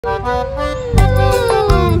I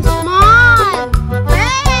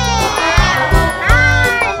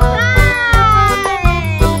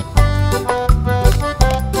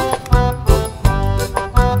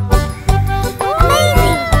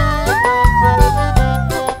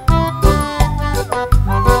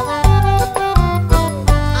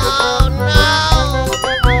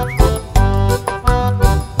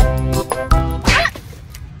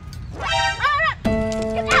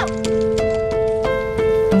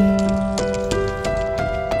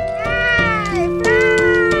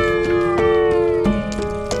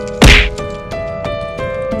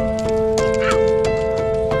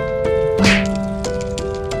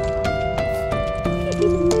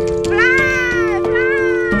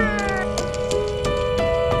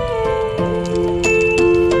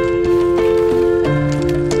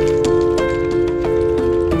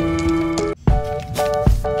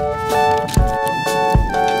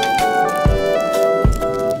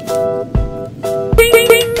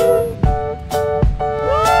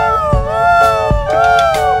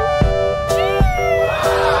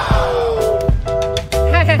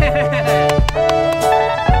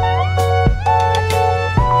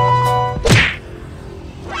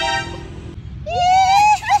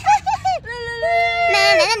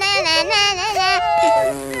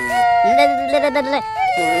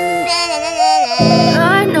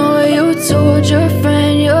know you told your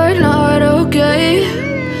friend you're not okay,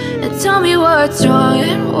 and tell me what's wrong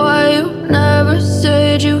and why you never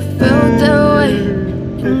said you felt that way.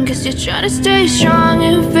 And guess you're trying to stay strong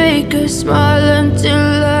and fake a smile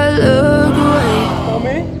until I look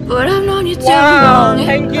away. But I've known you too long,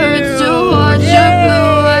 it hurts to watch your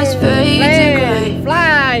blue eyes fade to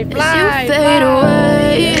grey as you fade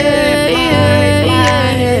away,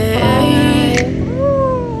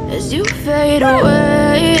 as you fade away.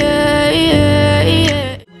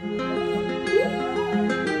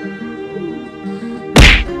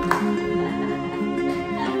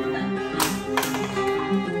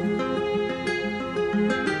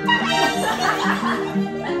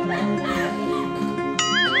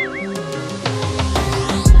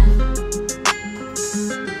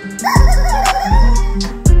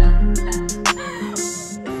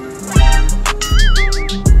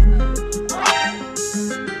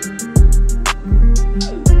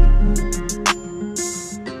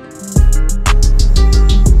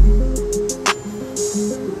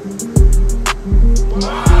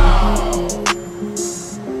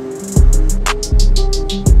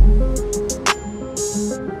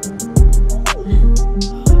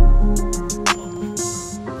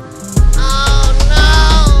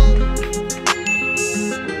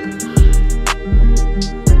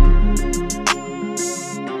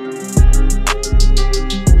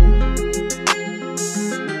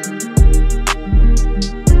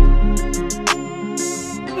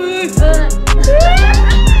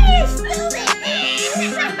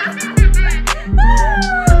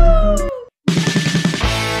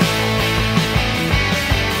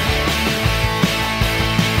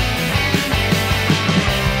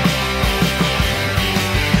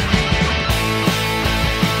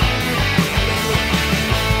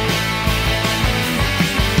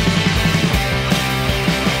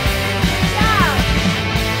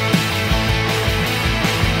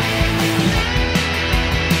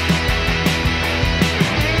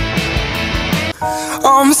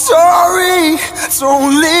 I'm sorry,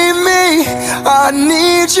 don't leave me. I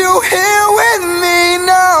need you here with me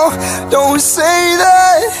now. Don't say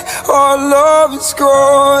that our love is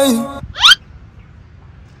growing.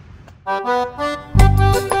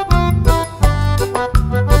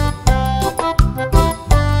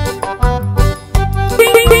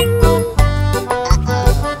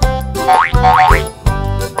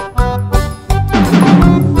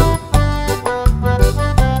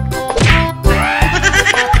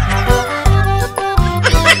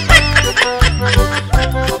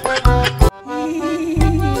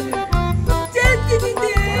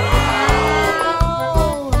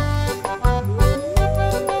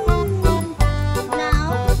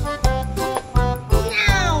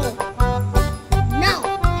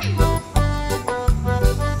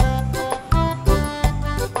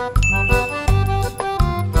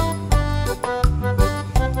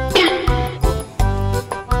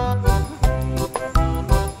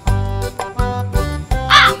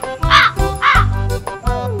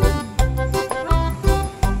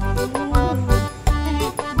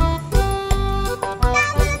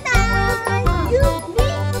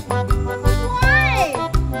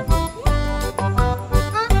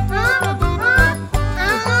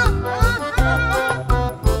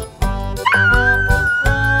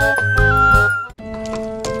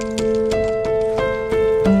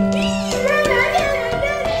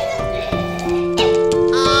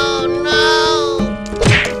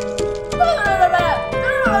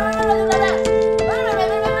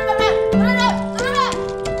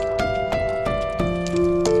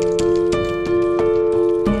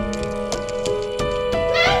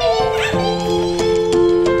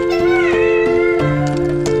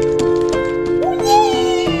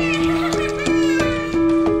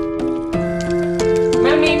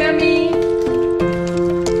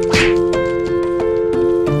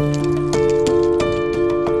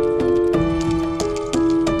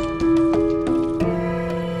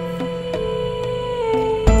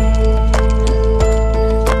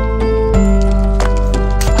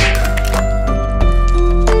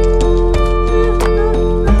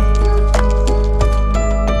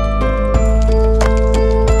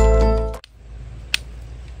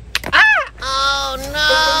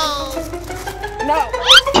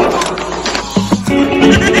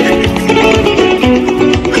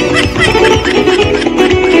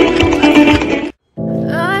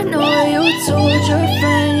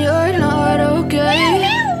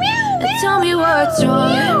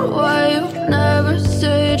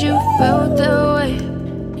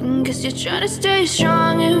 Guess you're trying to stay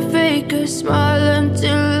strong and fake a smile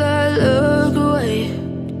until I look away.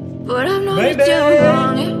 But I've known you too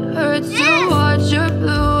long, it hurts to watch your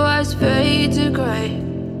blue eyes fade to gray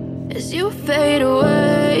as you fade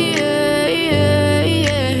away.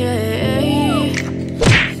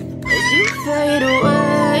 As you fade away.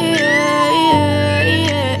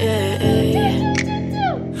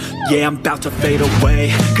 Yeah, I'm about to fade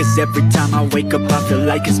away, cause every time I wake up I feel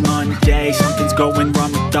like it's Monday. Something's going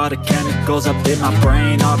wrong with all the chemicals up in my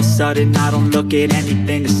brain. All of a sudden I don't look at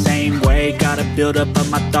anything the same way. Got a buildup of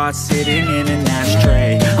my thoughts sitting in an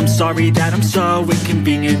ashtray. I'm sorry that I'm so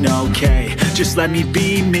inconvenient, okay. Just let me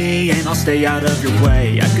be me and I'll stay out of your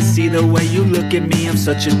way. I can see the way you look at me, I'm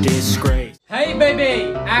such a disgrace. Hey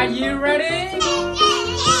baby, are you ready?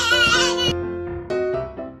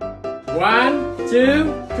 1,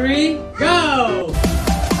 2, 3, go!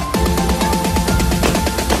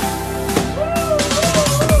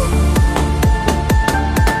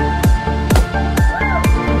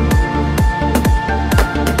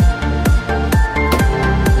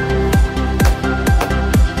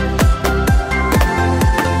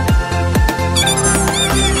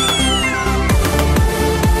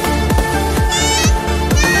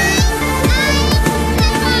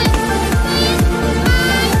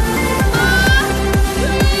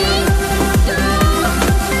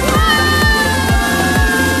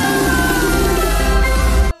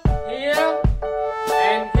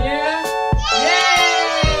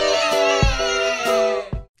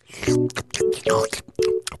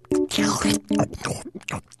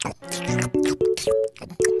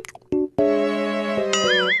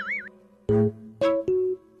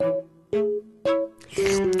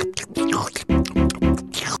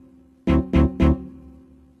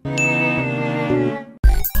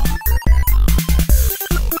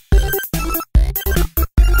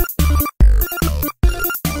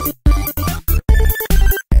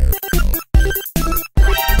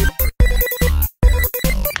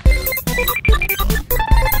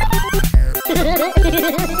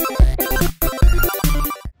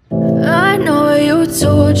 I know you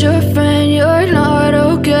told your friend you're not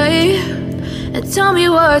okay, and tell me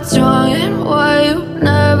what's wrong and why you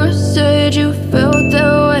never said you felt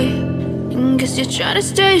that way. And guess you're trying to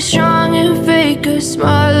stay strong and fake a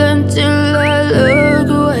smile until I look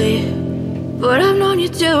away. But I've known you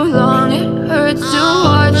too long, it hurts to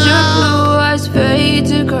watch your blue eyes fade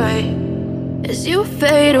to gray as you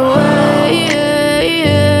fade away.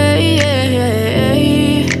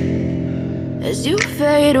 As you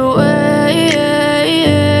fade away.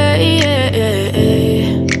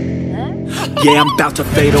 Yeah, I'm about to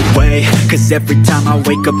fade away, cause every time I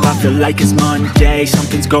wake up I feel like it's Monday.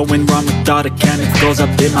 Something's going wrong with all the chemicals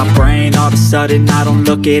up in my brain. All of a sudden I don't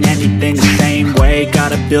look at anything the same way.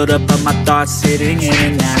 Got a buildup of my thoughts sitting in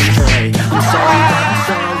an ashtray. I'm sorry that I'm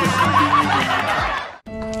so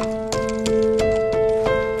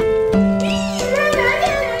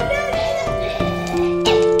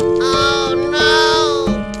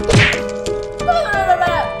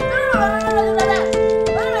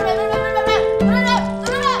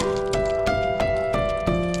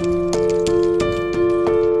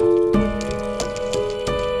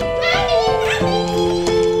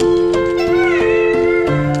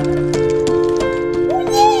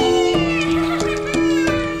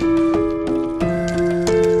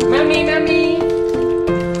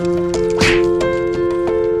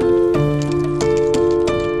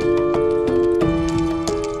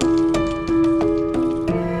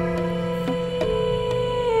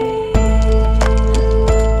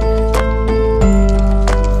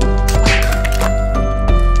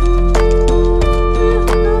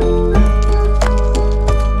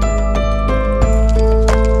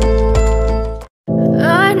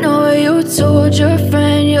told your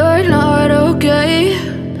friend you're not okay,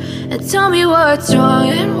 and tell me what's wrong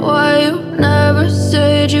and why you never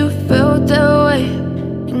said you felt that way.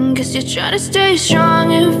 And guess you're trying to stay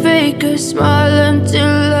strong and fake a smile until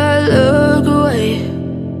I look away.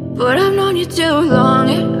 But I've known you too long,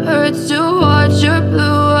 it hurts to watch your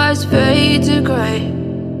blue eyes fade to gray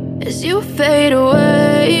as you fade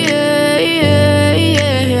away.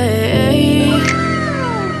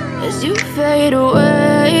 As you fade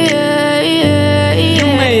away.